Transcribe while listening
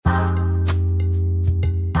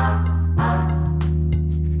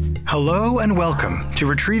Hello and welcome to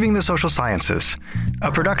Retrieving the Social Sciences, a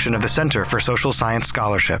production of the Center for Social Science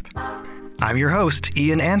Scholarship. I'm your host,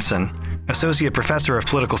 Ian Anson, Associate Professor of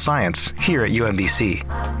Political Science here at UMBC.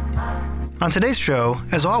 On today's show,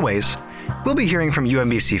 as always, we'll be hearing from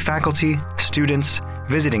UMBC faculty, students,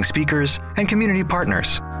 visiting speakers, and community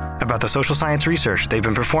partners about the social science research they've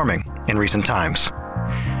been performing in recent times.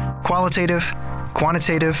 Qualitative,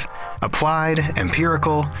 quantitative, applied,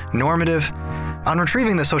 empirical, normative. On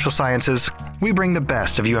Retrieving the Social Sciences, we bring the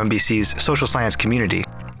best of UMBC's social science community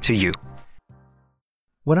to you.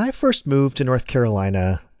 When I first moved to North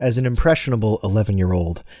Carolina as an impressionable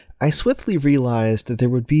 11-year-old, I swiftly realized that there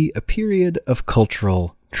would be a period of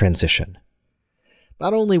cultural transition.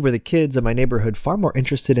 Not only were the kids in my neighborhood far more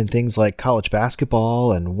interested in things like college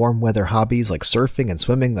basketball and warm weather hobbies like surfing and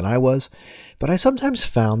swimming than I was, but I sometimes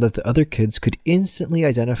found that the other kids could instantly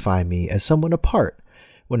identify me as someone apart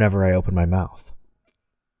whenever I opened my mouth.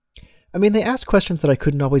 I mean, they asked questions that I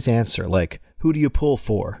couldn't always answer, like, who do you pull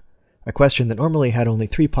for? A question that normally had only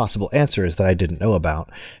 3 possible answers that I didn't know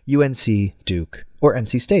about: UNC, Duke, or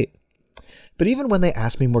NC State. But even when they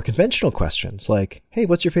asked me more conventional questions, like, hey,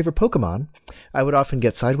 what's your favorite Pokemon? I would often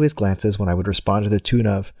get sideways glances when I would respond to the tune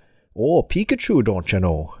of, oh, Pikachu, don't you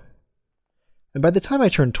know? And by the time I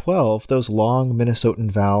turned 12, those long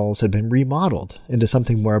Minnesotan vowels had been remodeled into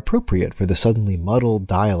something more appropriate for the suddenly muddled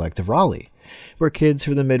dialect of Raleigh, where kids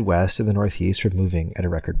from the Midwest and the Northeast were moving at a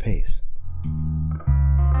record pace.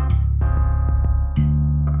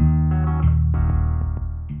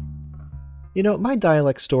 You know, my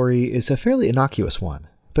dialect story is a fairly innocuous one,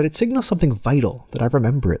 but it signals something vital that I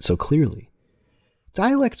remember it so clearly.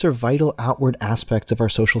 Dialects are vital outward aspects of our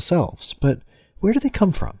social selves, but where do they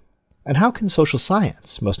come from? And how can social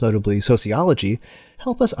science, most notably sociology,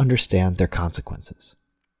 help us understand their consequences?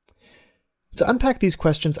 To unpack these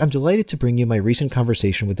questions, I'm delighted to bring you my recent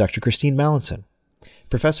conversation with Dr. Christine Mallinson,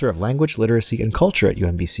 Professor of Language, Literacy, and Culture at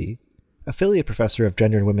UMBC, Affiliate Professor of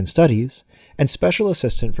Gender and Women's Studies, and Special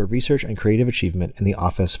Assistant for Research and Creative Achievement in the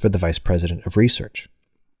Office for the Vice President of Research.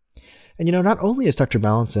 And you know, not only is Dr.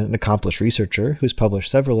 Mallinson an accomplished researcher who's published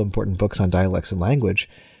several important books on dialects and language,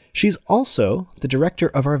 she's also the director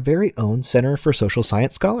of our very own Center for Social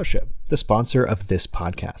Science Scholarship, the sponsor of this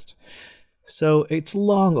podcast. So it's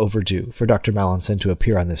long overdue for Dr. Mallinson to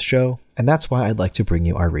appear on this show, and that's why I'd like to bring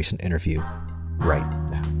you our recent interview right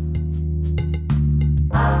now.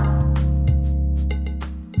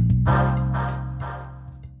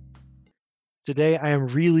 Today, I am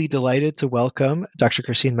really delighted to welcome Dr.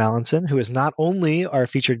 Christine Mallinson, who is not only our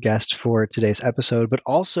featured guest for today's episode, but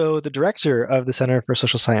also the director of the Center for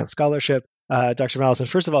Social Science Scholarship. Dr. Mallinson,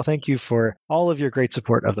 first of all, thank you for all of your great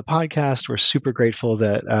support of the podcast. We're super grateful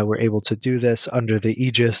that we're able to do this under the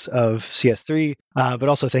aegis of CS3, but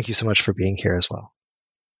also thank you so much for being here as well.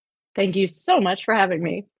 Thank you so much for having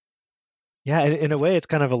me. Yeah, in a way, it's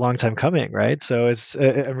kind of a long time coming, right? So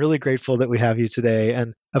I'm really grateful that we have you today.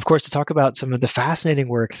 And of course, to talk about some of the fascinating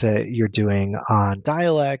work that you're doing on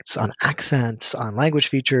dialects, on accents, on language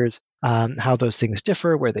features, how those things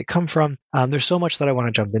differ, where they come from. There's so much that I want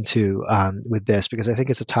to jump into with this, because I think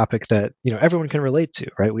it's a topic that, you know, everyone can relate to,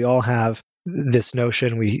 right? We all have this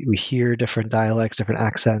notion, we hear different dialects, different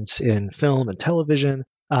accents in film and television.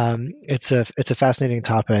 It's a fascinating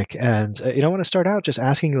topic, and I want to start out just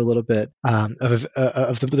asking you a little bit of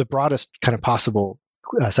the broadest kind of possible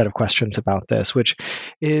set of questions about this, which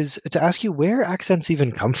is to ask you where accents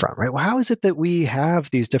even come from, right? Well, how is it that we have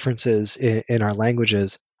these differences in our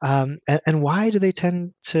languages, and why do they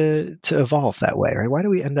tend to evolve that way, right? Why do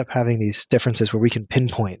we end up having these differences where we can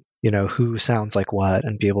pinpoint, you know, who sounds like what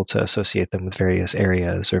and be able to associate them with various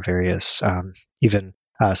areas or various even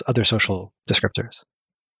other social descriptors?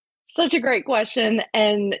 Such a great question.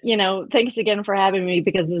 And, thanks again for having me,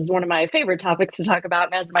 because this is one of my favorite topics to talk about.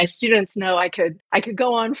 And as my students know, I could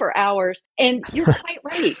go on for hours. And you're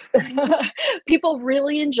quite right. People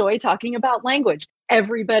really enjoy talking about language.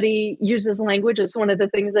 Everybody uses language. It's one of the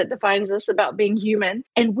things that defines us about being human.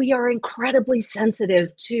 And we are incredibly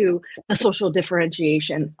sensitive to the social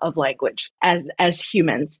differentiation of language as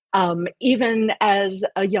humans. Even as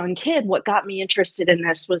a young kid, what got me interested in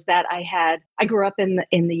this was that I grew up in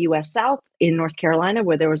the U.S. South, in North Carolina,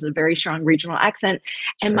 where there was a very strong regional accent.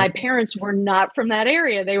 And Sure. My parents were not from that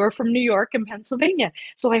area. They were from New York and Pennsylvania.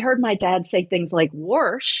 So I heard my dad say things like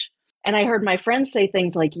 "whoosh," and I heard my friends say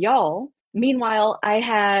things like "y'all." Meanwhile, I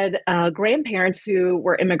had grandparents who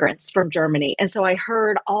were immigrants from Germany. And so I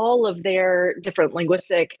heard all of their different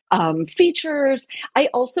linguistic features. I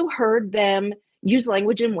also heard them use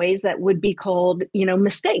language in ways that would be called,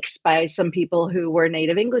 mistakes by some people who were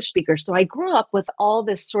native English speakers. So I grew up with all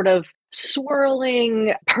this sort of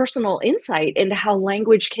swirling personal insight into how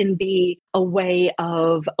language can be a way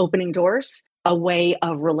of opening doors, a way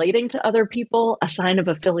of relating to other people, a sign of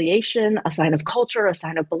affiliation, a sign of culture, a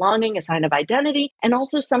sign of belonging, a sign of identity, and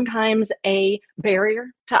also sometimes a barrier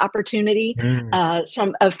to opportunity,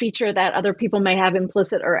 a feature that other people may have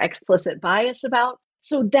implicit or explicit bias about.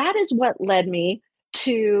 So that is what led me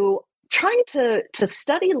to trying to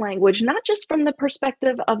study language, not just from the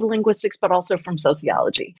perspective of linguistics, but also from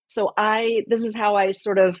sociology. So this is how I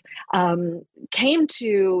sort of came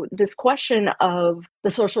to this question of the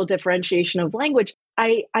social differentiation of language.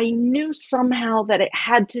 I knew somehow that it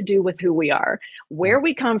had to do with who we are, where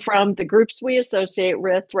we come from, the groups we associate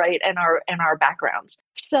with, right, and our backgrounds.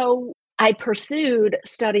 So I pursued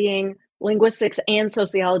studying linguistics and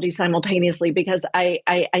sociology simultaneously because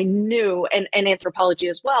I knew, and anthropology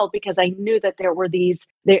as well, because I knew that there were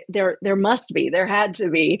there had to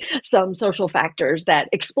be some social factors that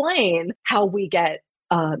explain how we get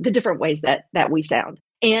the different ways that we sound.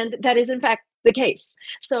 And that is in fact the case.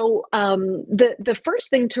 So the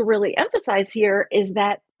first thing to really emphasize here is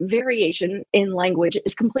that variation in language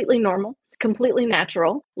is completely normal, completely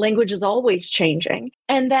natural. Language is always changing,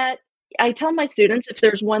 and that I tell my students, if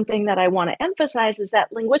there's one thing that I want to emphasize, is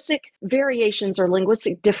that linguistic variations or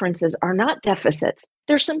linguistic differences are not deficits.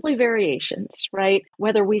 They're simply variations, right?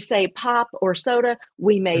 Whether we say pop or soda,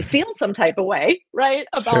 we may feel some type of way, right,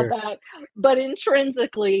 about that. But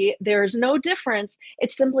intrinsically, there's no difference.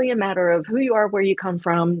 It's simply a matter of who you are, where you come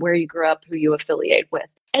from, where you grew up, who you affiliate with.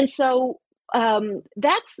 And so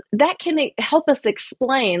that can help us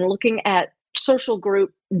explain, looking at social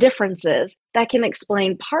group differences, that can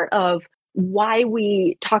explain part of why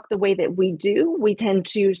we talk the way that we do. We tend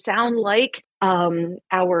to sound like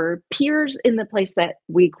our peers in the place that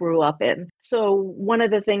we grew up in. So one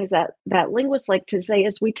of the things that linguists like to say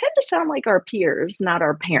is we tend to sound like our peers, not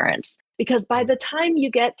our parents, because by the time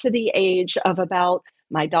you get to the age of about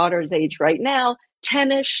my daughter's age right now,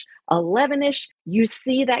 10-ish, 11-ish, you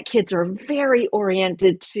see that kids are very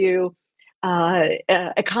oriented to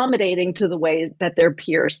accommodating to the ways that their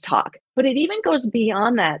peers talk. But it even goes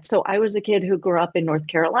beyond that. So I was a kid who grew up in North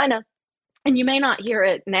Carolina, and you may not hear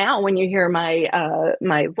it now when you hear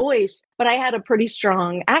my voice, but I had a pretty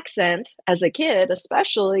strong accent as a kid,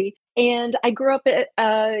 especially. And I grew up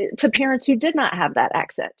to parents who did not have that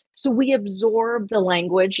accent. So we absorb the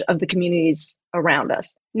language of the communities around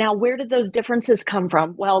us. Now, where did those differences come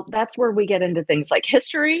from? Well, that's where we get into things like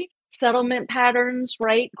history, settlement patterns,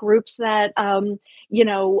 right? Groups that,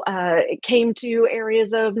 came to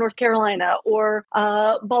areas of North Carolina or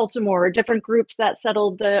Baltimore, different groups that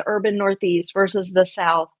settled the urban Northeast versus the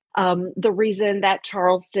South. The reason that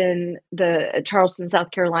Charleston,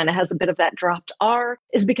 South Carolina has a bit of that dropped R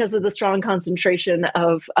is because of the strong concentration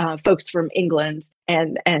of folks from England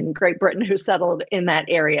and Great Britain who settled in that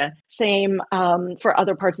area. Same for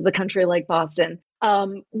other parts of the country like Boston.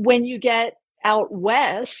 When you get out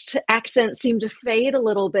west, accents seem to fade a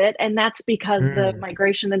little bit, and that's because the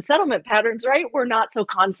migration and settlement patterns, right, were not so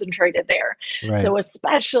concentrated there. Right. So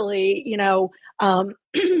especially,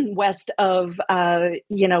 west of,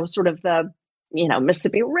 sort of the,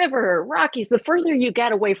 Mississippi River, Rockies, the further you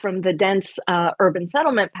get away from the dense urban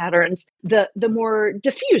settlement patterns, the more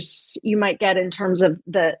diffuse you might get in terms of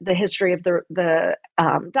the history of the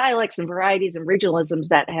dialects and varieties and regionalisms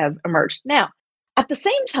that have emerged. Now, at the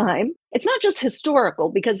same time, it's not just historical,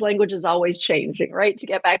 because language is always changing, right? To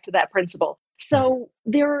get back to that principle. So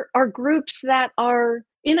there are groups that are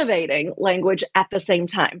innovating language at the same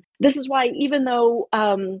time. This is why, even though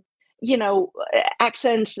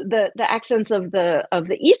accents, the accents of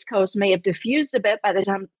the East Coast may have diffused a bit by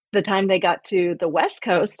the time they got to the West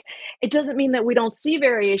Coast, it doesn't mean that we don't see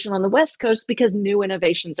variation on the West Coast, because new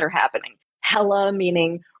innovations are happening. Hella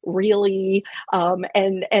meaning really,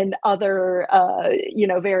 and other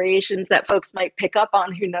variations that folks might pick up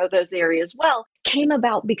on who know those areas well, came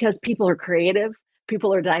about because people are creative,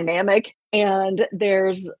 people are dynamic, and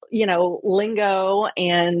there's lingo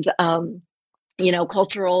and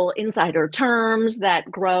cultural insider terms that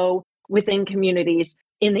grow within communities.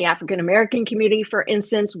 In the African American community, for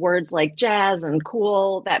instance, words like jazz and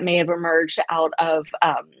cool that may have emerged out of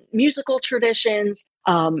musical traditions,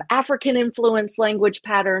 African influenced language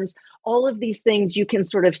patterns, all of these things you can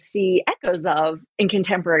sort of see echoes of in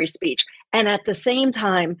contemporary speech. And at the same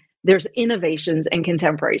time, there's innovations in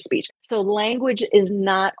contemporary speech. So language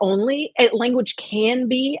can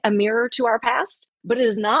be a mirror to our past, but it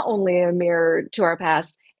is not only a mirror to our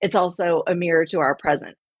past, it's also a mirror to our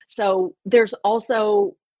present. So there's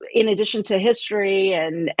also in addition to history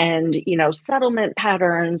and settlement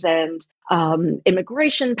patterns and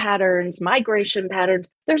immigration patterns, migration patterns,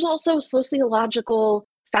 there's also sociological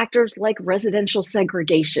factors like residential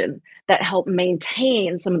segregation that help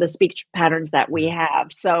maintain some of the speech patterns that we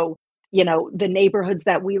have. So, the neighborhoods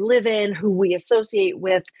that we live in, who we associate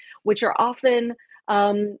with, which are often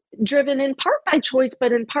driven in part by choice,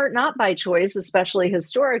 but in part not by choice, especially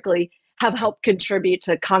historically, have helped contribute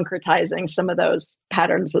to concretizing some of those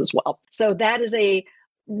patterns as well. So that is a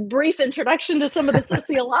brief introduction to some of the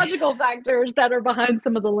sociological factors that are behind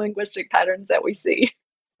some of the linguistic patterns that we see.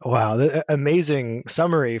 Wow, amazing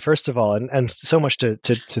summary, first of all, and so much to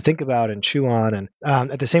think about and chew on. And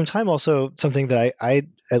at the same time, also something that I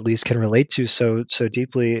at least can relate to so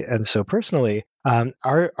deeply and so personally.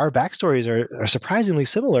 Our backstories are surprisingly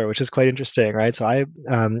similar, which is quite interesting, right? So I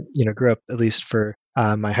grew up, at least for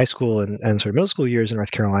my high school and sort of middle school years, in North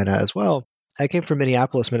Carolina as well. I came from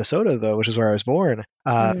Minneapolis, Minnesota, though, which is where I was born.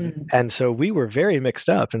 And so we were very mixed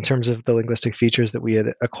up in terms of the linguistic features that we had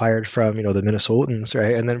acquired from, the Minnesotans,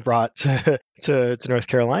 right? And then brought to North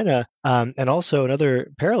Carolina. And also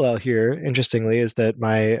another parallel here, interestingly, is that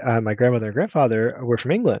my grandmother and grandfather were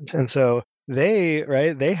from England. And so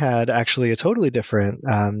they had actually a totally different,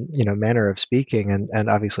 manner of speaking and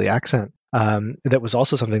obviously accent. That was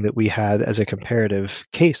also something that we had as a comparative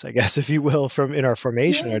case, I guess, if you will, from in our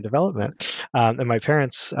formation, our development. And my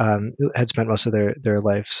parents had spent most of their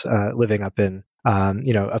lives living up in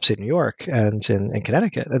upstate New York and in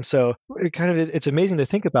Connecticut. And so it's amazing to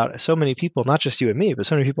think about so many people, not just you and me, but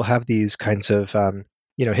so many people have these kinds of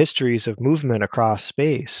histories of movement across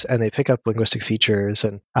space, and they pick up linguistic features,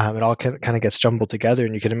 and it all kind of gets jumbled together.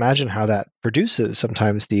 And you can imagine how that produces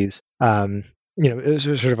sometimes these it's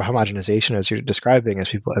sort of a homogenization, as you're describing, as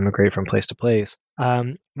people immigrate from place to place.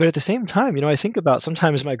 But at the same time, I think about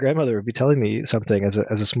sometimes my grandmother would be telling me something as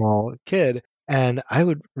a small kid, and I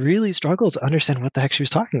would really struggle to understand what the heck she was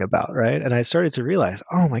talking about, right? And I started to realize,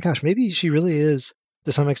 oh my gosh, maybe she really is,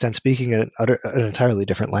 to some extent, speaking an entirely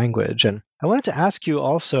different language. And I wanted to ask you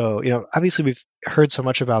also, obviously we've heard so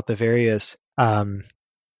much about the various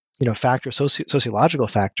factors, sociological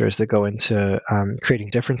factors that go into creating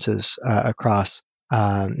differences across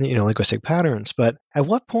linguistic patterns. But at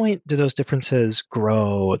what point do those differences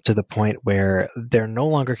grow to the point where they're no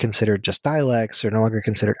longer considered just dialects or no longer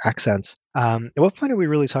considered accents? At what point are we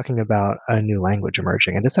really talking about a new language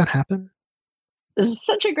emerging? And does that happen? This is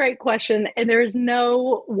such a great question, and there is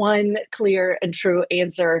no one clear and true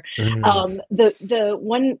answer. The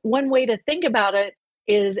one way to think about it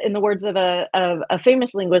is, in the words of a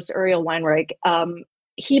famous linguist, Uriel Weinreich.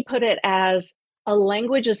 He put it as, a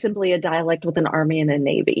language is simply a dialect with an army and a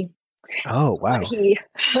navy. Oh, wow. He,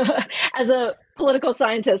 as a political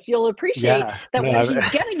scientist, you'll appreciate what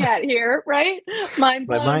he's getting at here, right? My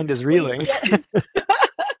mind is reeling.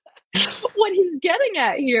 What he's getting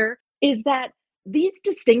at here is that these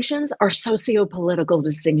distinctions are socio-political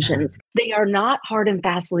distinctions. They are not hard and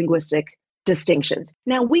fast linguistic distinctions.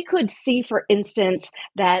 Now, we could see, for instance,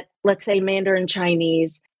 that, let's say, Mandarin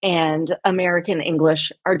Chinese and American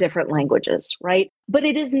English are different languages, right? But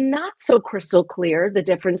it is not so crystal clear, the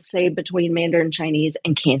difference, say, between Mandarin Chinese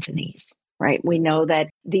and Cantonese, right? We know that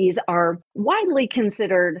these are widely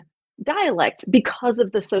considered dialects because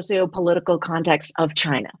of the socio-political context of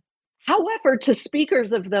China. However, to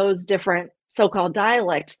speakers of those different so-called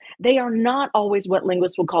dialects, they are not always what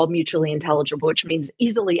linguists would call mutually intelligible, which means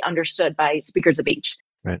easily understood by speakers of each.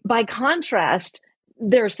 Right. By contrast,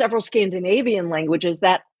 there are several Scandinavian languages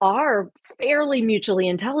that are fairly mutually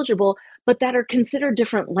intelligible, but that are considered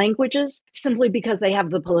different languages simply because they have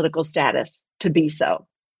the political status to be so.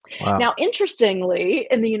 Wow. Now, interestingly,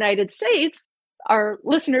 in the United States, our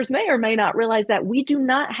listeners may or may not realize that we do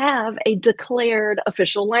not have a declared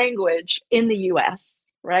official language in the US,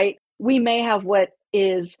 right? We may have what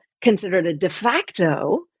is considered a de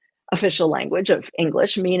facto official language of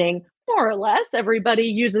English, meaning more or less everybody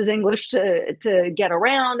uses English to get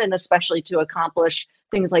around, and especially to accomplish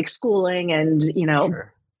things like schooling and,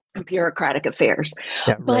 Sure. bureaucratic affairs.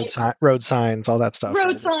 Yeah, road signs, all that stuff.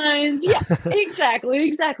 Road signs, yeah,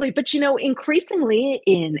 exactly. But, increasingly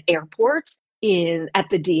in airports, at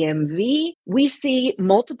the DMV, we see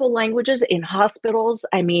multiple languages in hospitals.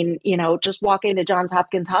 I mean, just walk into Johns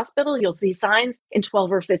Hopkins Hospital, you'll see signs in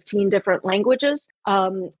 12 or 15 different languages.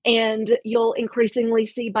 And you'll increasingly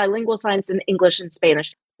see bilingual signs in English and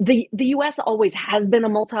Spanish. The US always has been a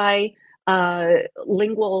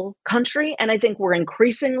multilingual country. And I think we're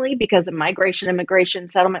increasingly, because of migration, immigration,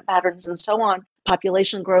 settlement patterns, and so on,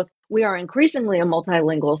 population growth, we are increasingly a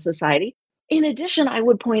multilingual society. In addition, I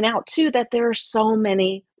would point out too that there are so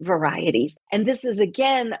many varieties. And this is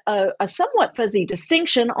again a somewhat fuzzy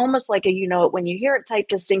distinction, almost like a you know it when you hear it type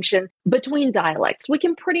distinction between dialects. We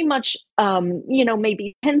can pretty much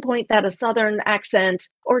maybe pinpoint that a Southern accent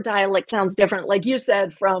or dialect sounds different, like you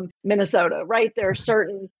said, from Minnesota, right? There are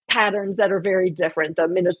certain patterns that are very different, the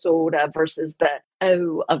Minnesota versus the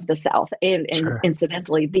O of the South, and Sure.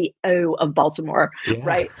 incidentally, the O of Baltimore, Yeah.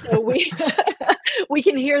 right? So we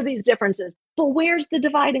can hear these differences. But where's the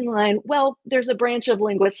dividing line? Well, there's a branch of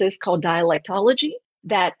linguistics called dialectology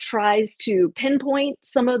that tries to pinpoint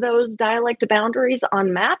some of those dialect boundaries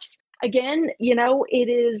on maps. Again, it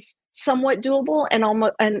is somewhat doable and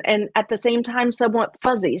almost and at the same time somewhat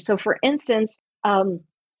fuzzy. So for instance,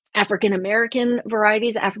 African American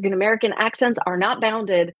varieties, African American accents are not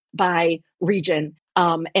bounded by region,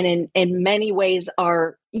 and in many ways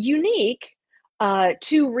are unique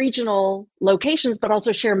to regional locations, but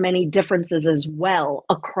also share many differences as well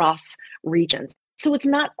across regions. So it's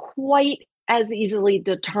not quite as easily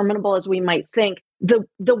determinable as we might think. The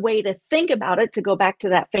way to think about it, to go back to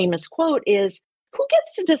that famous quote, is who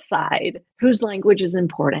gets to decide whose language is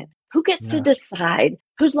important? Who gets to decide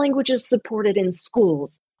whose language is supported in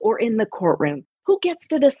schools or in the courtroom? Who gets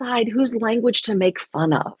to decide whose language to make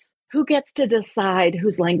fun of? Who gets to decide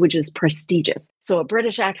whose language is prestigious? So a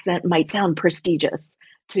British accent might sound prestigious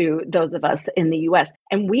to those of us in the US,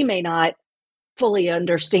 and we may not fully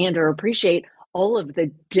understand or appreciate all of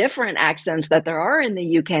the different accents that there are in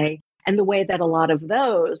the UK and the way that a lot of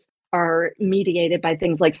those are mediated by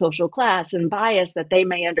things like social class and bias that they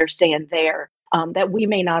may understand there, that we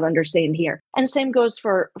may not understand here. And same goes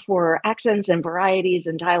for accents and varieties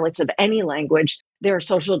and dialects of any language. There are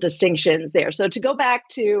social distinctions there. So to go back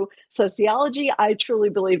to sociology, I truly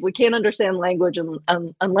believe we can't understand language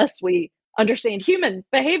unless we understand human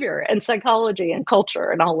behavior and psychology and culture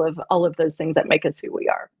and all of those things that make us who we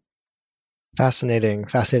are. Fascinating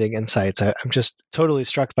insights. I'm just totally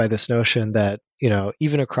struck by this notion that,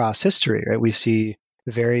 even across history, right, we see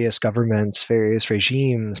various governments, various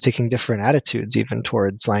regimes taking different attitudes even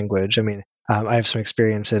towards language. I mean, I have some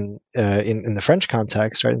experience in the French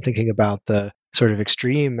context, right, and thinking about the sort of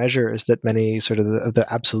extreme measures that many sort of the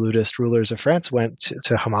absolutist rulers of France went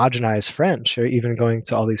to homogenize French, or even going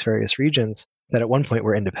to all these various regions that at one point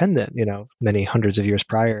were independent, many hundreds of years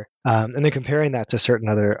prior. And then comparing that to certain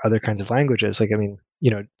other kinds of languages. Like, I mean,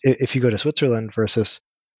 if you go to Switzerland versus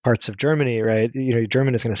parts of Germany, right,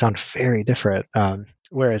 German is going to sound very different.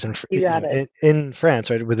 Whereas in France,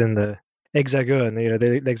 right, within the Hexagone,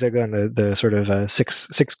 the Hexagone, the sort of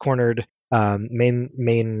six-cornered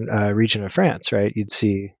main region of France, right, you'd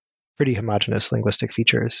see pretty homogeneous linguistic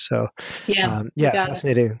features. So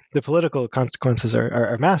fascinating. The political consequences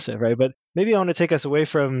are massive, right? But maybe I want to take us away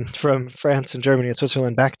from France and Germany and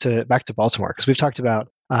Switzerland back to Baltimore, because we've talked about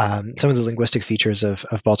some of the linguistic features of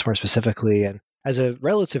Baltimore specifically. And as a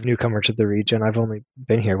relative newcomer to the region, I've only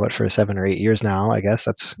been here for 7 or 8 years now. I guess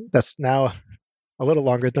that's now a little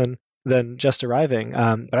longer than just arriving.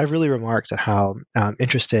 But I've really remarked at how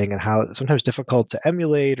interesting and how sometimes difficult to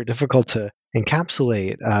emulate or difficult to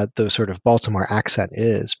encapsulate the sort of Baltimore accent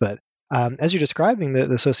is. But as you're describing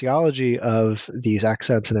the sociology of these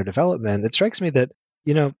accents and their development, it strikes me that,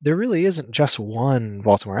 there really isn't just one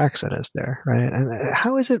Baltimore accent, is there, right? And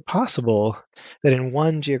how is it possible that in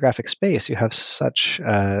one geographic space you have such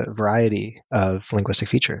a variety of linguistic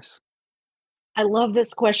features? I love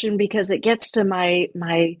this question because it gets to my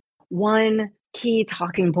one key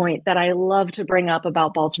talking point that I love to bring up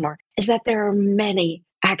about Baltimore, is that there are many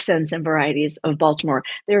accents and varieties of Baltimore.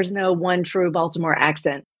 There's no one true Baltimore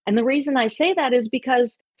accent. And the reason I say that is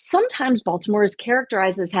because sometimes Baltimore is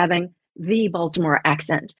characterized as having the Baltimore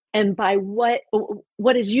accent. And by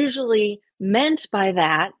what is usually meant by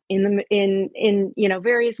that in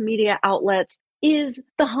various media outlets is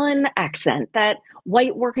the Hun accent, that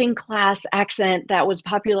white working class accent that was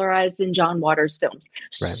popularized in John Waters films.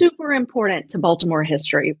 Right. Super important to Baltimore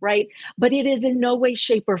history, right? But it is in no way,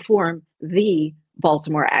 shape, or form the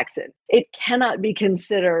Baltimore accent. It cannot be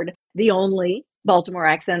considered the only Baltimore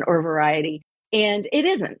accent or variety, and it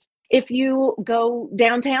isn't. If you go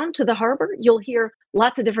downtown to the harbor, you'll hear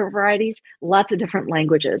lots of different varieties, lots of different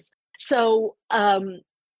languages. So, and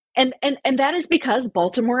that is because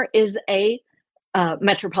Baltimore is a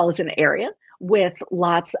metropolitan area with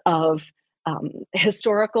lots of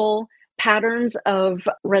historical patterns of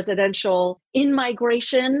residential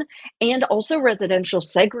in-migration and also residential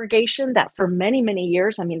segregation that for many, many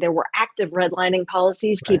years, I mean, there were active redlining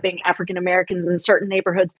policies keeping African Americans in certain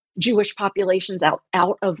neighborhoods, Jewish populations out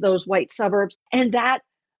of those white suburbs. And that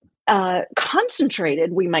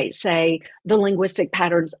concentrated, we might say, the linguistic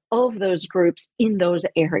patterns of those groups in those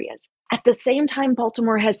areas. At the same time,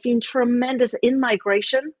 Baltimore has seen tremendous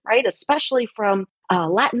in-migration, right? Especially from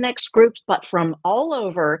Latinx groups, but from all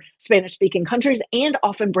over Spanish-speaking countries, and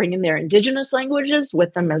often bringing their indigenous languages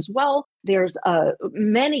with them as well. There's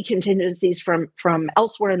many contingencies from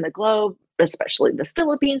elsewhere in the globe, especially the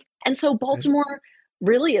Philippines. And so Baltimore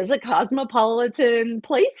really is a cosmopolitan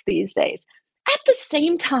place these days. At the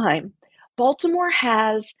same time, Baltimore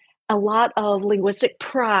has a lot of linguistic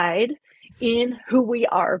pride in who we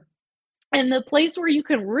are. And the place where you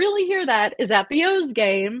can really hear that is at the O's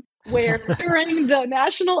game, where during the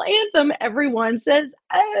national anthem, everyone says,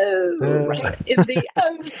 "Oh," right? In the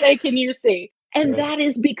 "Oh, say, can you see?" And that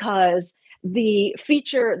is because the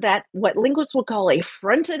feature that what linguists will call a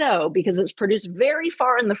fronted O, because it's produced very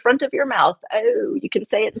far in the front of your mouth. Oh, you can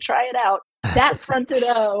say it and try it out. That fronted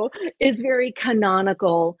O is very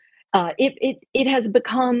canonical. It has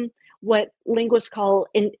become what linguists call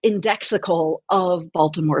an indexical of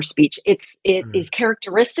Baltimore speech. It is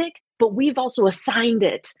characteristic, but we've also assigned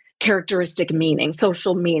it characteristic meaning,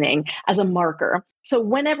 social meaning as a marker. So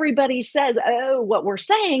when everybody says, "Oh," what we're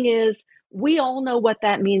saying is, we all know what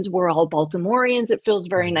that means. We're all Baltimoreans. It feels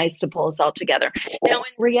very nice to pull us all together. Now,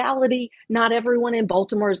 in reality, not everyone in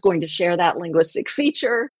Baltimore is going to share that linguistic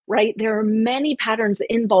feature, right? There are many patterns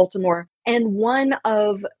in Baltimore. And one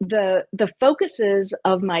of the focuses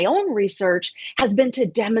of my own research has been to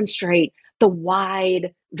demonstrate the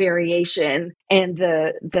wide variation and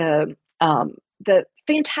the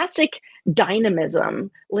fantastic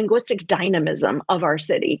dynamism, linguistic dynamism of our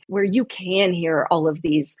city, where you can hear all of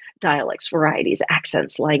these dialects, varieties,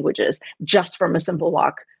 accents, languages, just from a simple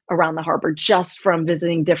walk around the harbor, just from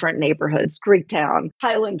visiting different neighborhoods, Greektown,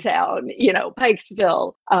 Highlandtown,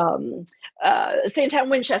 Pikesville, Sandtown,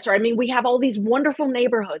 Winchester. I mean, we have all these wonderful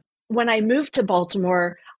neighborhoods. When I moved to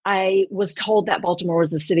Baltimore, I was told that Baltimore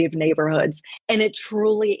was a city of neighborhoods, and it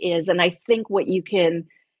truly is. And I think what you can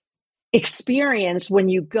experience when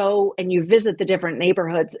you go and you visit the different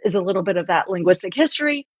neighborhoods is a little bit of that linguistic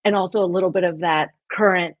history, and also a little bit of that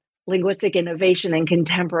current linguistic innovation and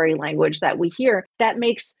contemporary language that we hear that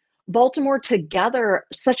makes Baltimore together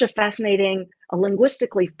such a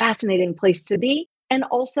linguistically fascinating place to be, and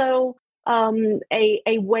also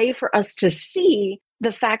a way for us to see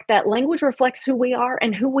the fact that language reflects who we are,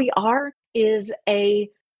 and who we are is a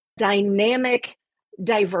dynamic,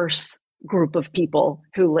 diverse group of people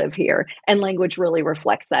who live here, and language really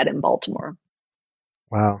reflects that in Baltimore.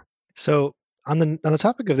 Wow. So on the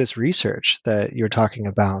topic of this research that you're talking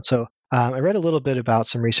about, I read a little bit about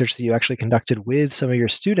some research that you actually conducted with some of your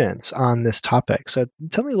students on this topic. So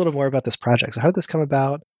tell me a little more about this project. So how did this come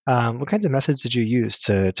about? What kinds of methods did you use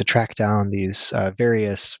to track down these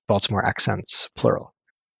various Baltimore accents, plural?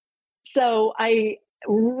 So I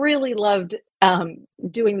really loved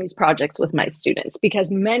doing these projects with my students,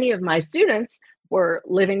 because many of my students were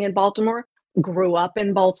living in Baltimore, grew up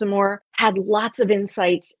in Baltimore, had lots of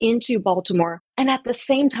insights into Baltimore. And at the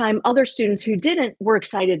same time, other students who didn't were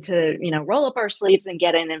excited to, roll up our sleeves and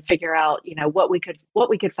get in and figure out, what we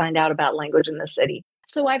could find out about language in the city.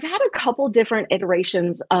 So I've had a couple different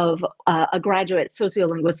iterations of a graduate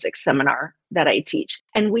sociolinguistics seminar that I teach,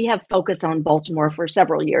 and we have focused on Baltimore for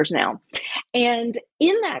several years now. And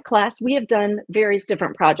in that class, we have done various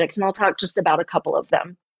different projects, and I'll talk just about a couple of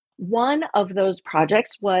them. One of those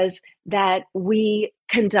projects was that we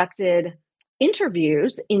conducted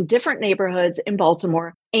interviews in different neighborhoods in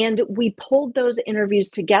Baltimore, and we pulled those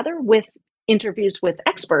interviews together with interviews with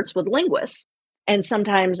experts, with linguists, and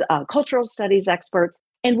sometimes cultural studies experts,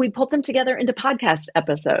 and we put them together into podcast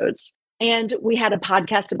episodes. And we had a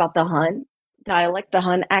podcast about the Hun dialect, the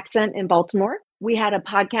Hun accent in Baltimore. We had a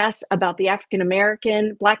podcast about the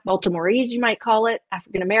African-American, Black Baltimoreese, you might call it,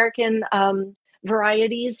 African-American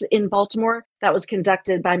varieties in Baltimore. That was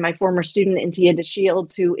conducted by my former student, Intia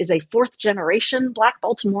DeShields, who is a fourth-generation Black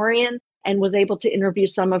Baltimorean and was able to interview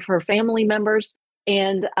some of her family members.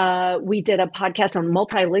 And we did a podcast on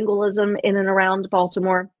multilingualism in and around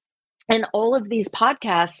Baltimore. And all of these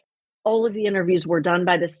podcasts, all of the interviews were done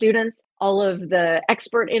by the students. All of the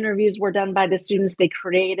expert interviews were done by the students. They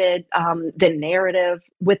created the narrative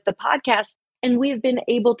with the podcast. And we've been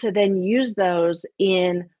able to then use those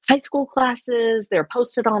in high school classes. They're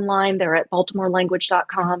posted online. They're at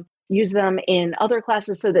baltimorelanguage.com. Use them in other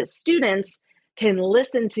classes so that students can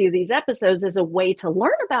listen to these episodes as a way to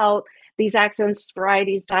learn about these accents,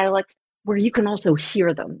 varieties, dialects, where you can also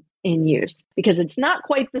hear them in use, because it's not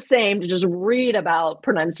quite the same to just read about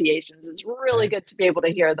pronunciations. It's really good to be able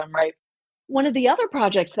to hear them, right? One of the other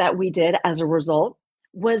projects that we did as a result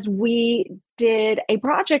was we did a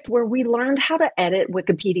project where we learned how to edit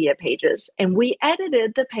Wikipedia pages, and we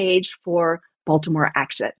edited the page for Baltimore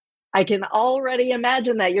accent. I can already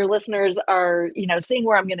imagine that your listeners are, seeing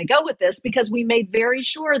where I'm going to go with this, because we made very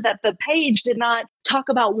sure that the page did not talk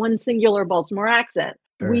about one singular Baltimore accent.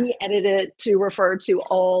 Sure. We edited it to refer to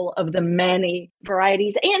all of the many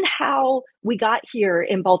varieties and how we got here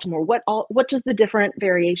in Baltimore. What does the different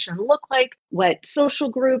variation look like? What social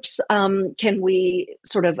groups can we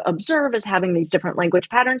sort of observe as having these different language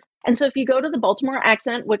patterns? And so if you go to the Baltimore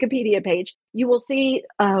Accent Wikipedia page, you will see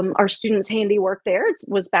our students' handiwork there. It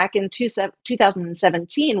was back in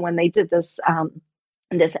 2017 when they did this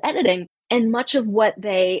editing. And much of what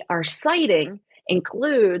they are citing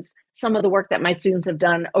includes some of the work that my students have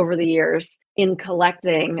done over the years in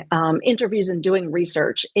collecting interviews and doing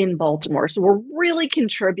research in Baltimore. So we're really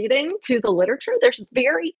contributing to the literature. There's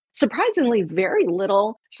surprisingly very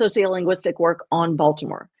little sociolinguistic work on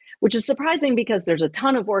Baltimore, which is surprising because there's a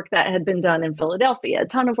ton of work that had been done in Philadelphia, a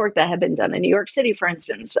ton of work that had been done in New York City, for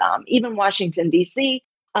instance, even Washington, D.C.,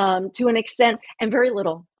 to an extent, and very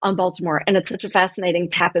little on Baltimore. And it's such a fascinating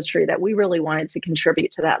tapestry that we really wanted to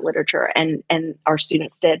contribute to that literature, and our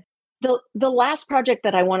students did. The last project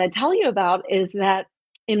that I want to tell you about is that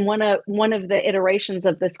in one of the iterations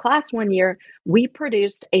of this class one year, we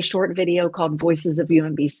produced a short video called Voices of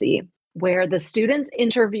UMBC, where the students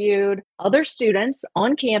interviewed other students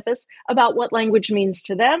on campus about what language means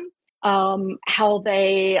to them, how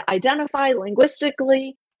they identify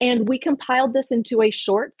linguistically, and we compiled this into a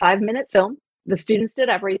short 5-minute film. The students did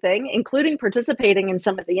everything, including participating in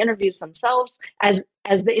some of the interviews themselves as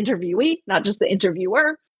the interviewee, not just the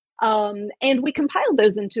interviewer. And we compiled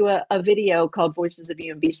those into a video called Voices of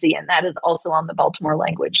UMBC, and that is also on the Baltimore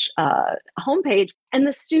Language homepage. And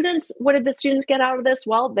what did the students get out of this?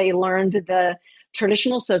 Well, they learned the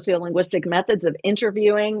traditional sociolinguistic methods of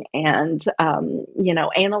interviewing and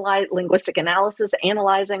analyze linguistic analysis,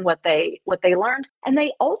 analyzing what they learned. And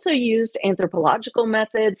they also used anthropological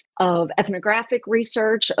methods of ethnographic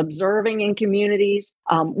research, observing in communities,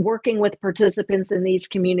 working with participants in these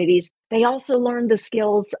communities. They also learned the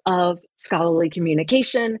skills of scholarly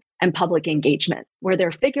communication and public engagement, where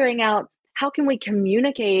they're figuring out how can we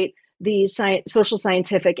communicate these social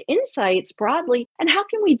scientific insights broadly, and how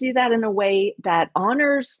can we do that in a way that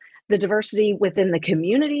honors the diversity within the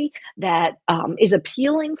community, that is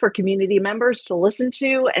appealing for community members to listen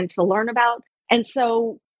to and to learn about. And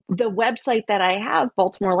so the website that I have,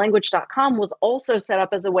 baltimorelanguage.com, was also set up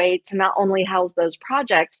as a way to not only house those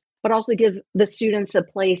projects, but also give the students a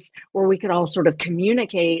place where we could all sort of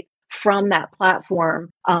communicate from that platform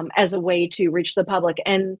as a way to reach the public.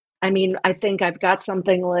 And I mean, I think I've got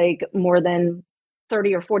something like more than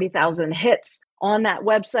 30 or 40,000 hits on that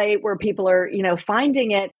website where people are,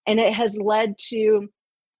 finding it. And it has led to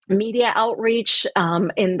media outreach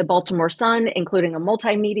in the Baltimore Sun, including a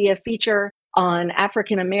multimedia feature on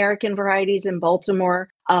African American varieties in Baltimore,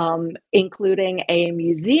 including a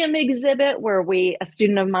museum exhibit where a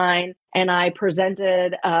student of mine and I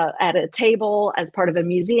presented at a table as part of a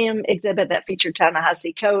museum exhibit that featured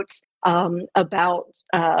Ta-Nehisi Coates about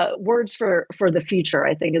words for the future,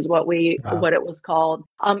 I think is what it was called.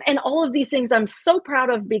 And all of these things I'm so proud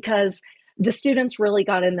of, because the students really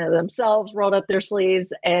got into themselves, rolled up their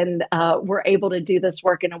sleeves, and were able to do this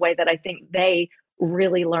work in a way that I think they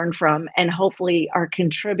really learned from, and hopefully are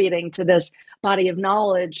contributing to this body of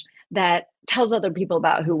knowledge that tells other people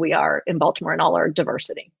about who we are in Baltimore and all our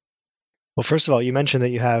diversity. Well, first of all, you mentioned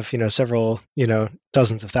that you have, several,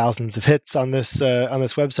 dozens of thousands of hits on this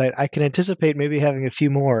website. I can anticipate maybe having a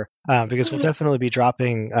few more because we'll definitely be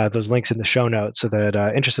dropping those links in the show notes so that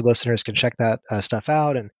interested listeners can check that stuff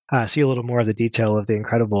out and see a little more of the detail of the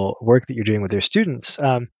incredible work that you're doing with your students.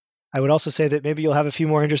 I would also say that maybe you'll have a few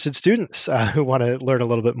more interested students who want to learn a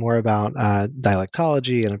little bit more about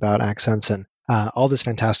dialectology and about accents and all this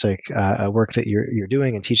fantastic work that you're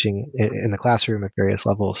doing and teaching in the classroom at various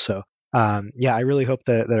levels. So I really hope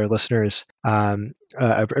that our listeners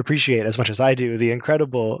appreciate as much as I do the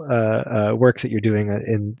incredible work that you're doing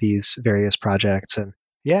in these various projects. And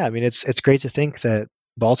it's great to think that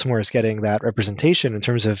Baltimore is getting that representation in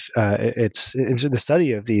terms of its into the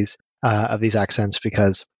study of these accents,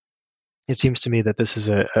 because it seems to me that this is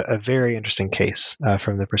a very interesting case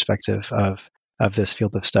from the perspective of this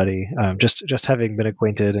field of study. Just having been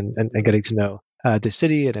acquainted and getting to know the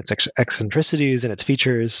city and its eccentricities and its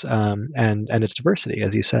features and its diversity,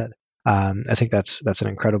 as you said, I think that's an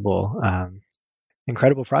incredible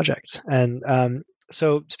project. And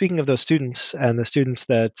So speaking of those students and the students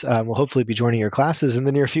that will hopefully be joining your classes in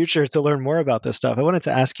the near future to learn more about this stuff, I wanted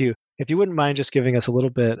to ask you if you wouldn't mind just giving us a little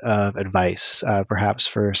bit of advice, perhaps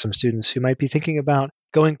for some students who might be thinking about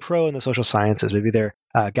going pro in the social sciences. Maybe they're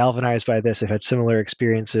galvanized by this. They've had similar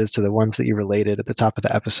experiences to the ones that you related at the top of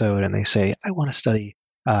the episode, and they say, I want to study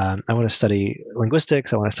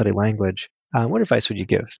linguistics. I want to study language. What advice would you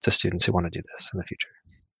give to students who want to do this in the future?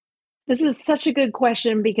 This is such a good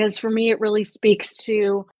question because for me, it really speaks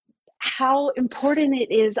to how important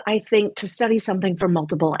it is, I think, to study something from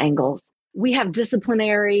multiple angles. We have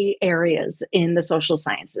disciplinary areas in the social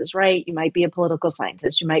sciences, right? You might be a political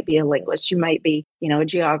scientist, you might be a linguist, you might be, a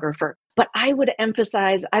geographer. But I would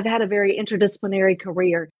emphasize, I've had a very interdisciplinary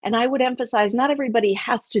career, and I would emphasize not everybody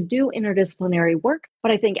has to do interdisciplinary work,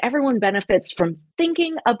 but I think everyone benefits from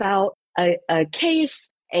thinking about a case,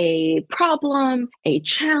 a problem, a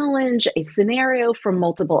challenge, a scenario from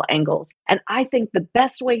multiple angles. And I think the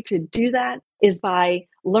best way to do that is by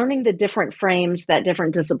learning the different frames that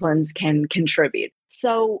different disciplines can contribute.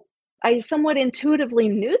 So I somewhat intuitively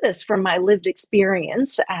knew this from my lived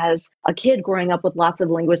experience as a kid growing up with lots of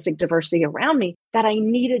linguistic diversity around me, that I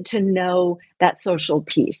needed to know that social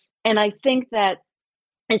piece. And I think that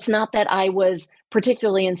it's not that I was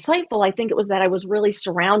particularly insightful. I think it was that I was really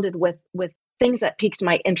surrounded with things that piqued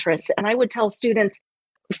my interest. And I would tell students,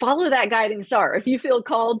 follow that guiding star. If you feel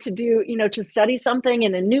called to do, to study something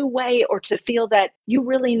in a new way, or to feel that you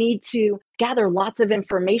really need to gather lots of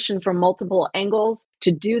information from multiple angles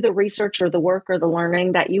to do the research or the work or the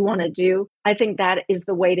learning that you want to do, I think that is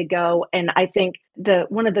the way to go. And I think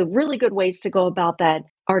one of the really good ways to go about that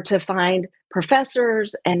are to find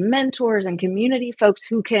professors and mentors and community folks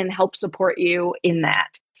who can help support you in that.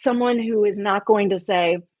 Someone who is not going to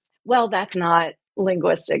say, well, that's not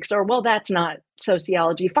linguistics, or, well, that's not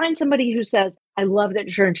sociology. Find somebody who says, I love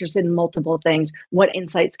that you're interested in multiple things. What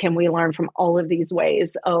insights can we learn from all of these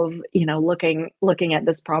ways of, looking at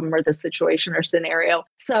this problem or this situation or scenario?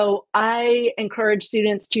 So I encourage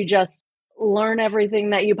students to just learn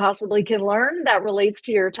everything that you possibly can learn that relates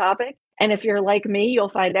to your topic. And if you're like me, you'll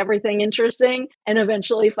find everything interesting and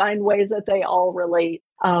eventually find ways that they all relate.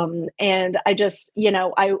 And I just,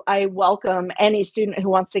 I welcome any student who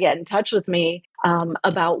wants to get in touch with me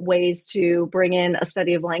about ways to bring in a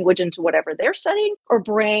study of language into whatever they're studying, or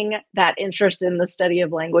bring that interest in the study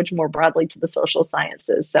of language more broadly to the social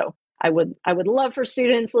sciences. So I would love for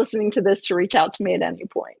students listening to this to reach out to me at any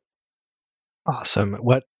point. Awesome.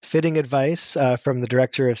 What fitting advice from the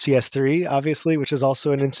director of CS3, obviously, which is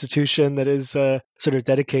also an institution that is sort of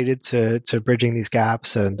dedicated to bridging these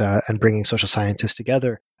gaps and bringing social scientists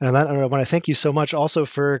together. And I want to thank you so much also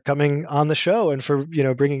for coming on the show and for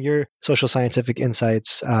bringing your social scientific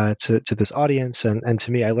insights to this audience and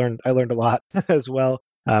to me. I learned a lot as well,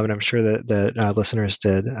 and I'm sure that the listeners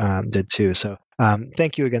did too. So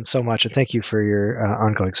thank you again so much, and thank you for your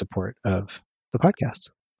ongoing support of the podcast.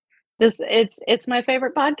 It's my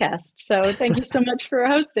favorite podcast. So thank you so much for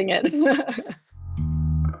hosting it.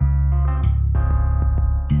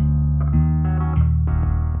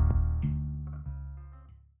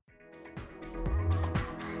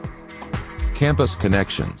 Campus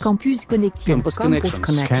Connections. Campus Connection.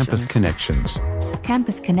 Campus Connections.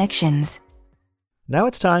 Campus Connections. Now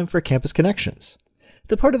it's time for Campus Connections,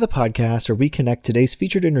 the part of the podcast where we connect today's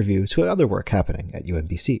featured interview to other work happening at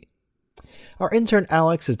UMBC. Our intern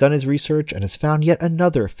Alex has done his research and has found yet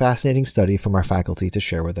another fascinating study from our faculty to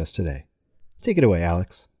share with us today. Take it away,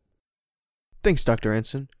 Alex. Thanks, Dr.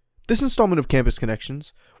 Anson. This installment of Campus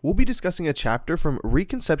Connections, we'll be discussing a chapter from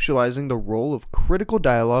Reconceptualizing the Role of Critical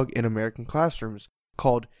Dialogue in American Classrooms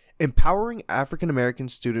called Empowering African American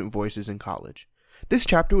Student Voices in College. This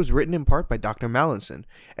chapter was written in part by Dr. Mallinson,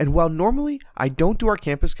 and while normally I don't do our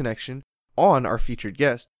Campus Connection on our featured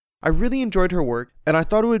guest, I really enjoyed her work, and I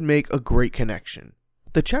thought it would make a great connection.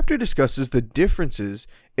 The chapter discusses the differences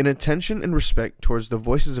in attention and respect towards the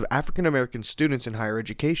voices of African American students in higher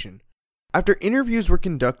education. After interviews were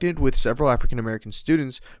conducted with several African American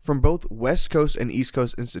students from both West Coast and East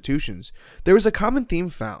Coast institutions, there was a common theme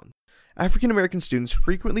found. African American students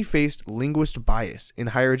frequently faced linguist bias in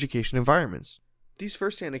higher education environments. These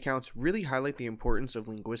first-hand accounts really highlight the importance of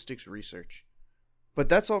linguistics research. But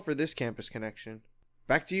that's all for this Campus Connection.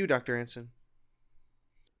 Back to you, Dr. Anson.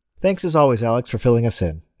 Thanks as always, Alex, for filling us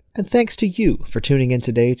in. And thanks to you for tuning in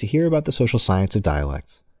today to hear about the social science of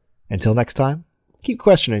dialects. Until next time, keep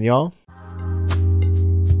questioning, y'all.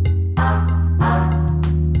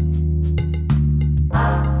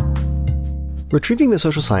 Retrieving the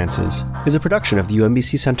Social Sciences is a production of the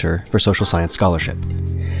UMBC Center for Social Science Scholarship.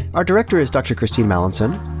 Our director is Dr. Christine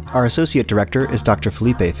Mallinson. Our associate director is Dr.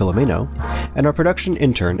 Felipe Filomeno, and our production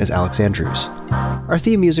intern is Alex Andrews. Our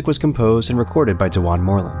theme music was composed and recorded by Dewan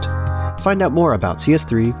Moreland. Find out more about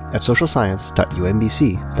CS3 at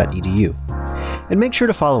socialscience.umbc.edu. And make sure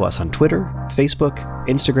to follow us on Twitter, Facebook,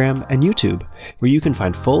 Instagram, and YouTube, where you can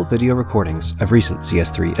find full video recordings of recent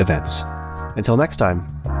CS3 events. Until next time,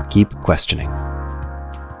 keep questioning.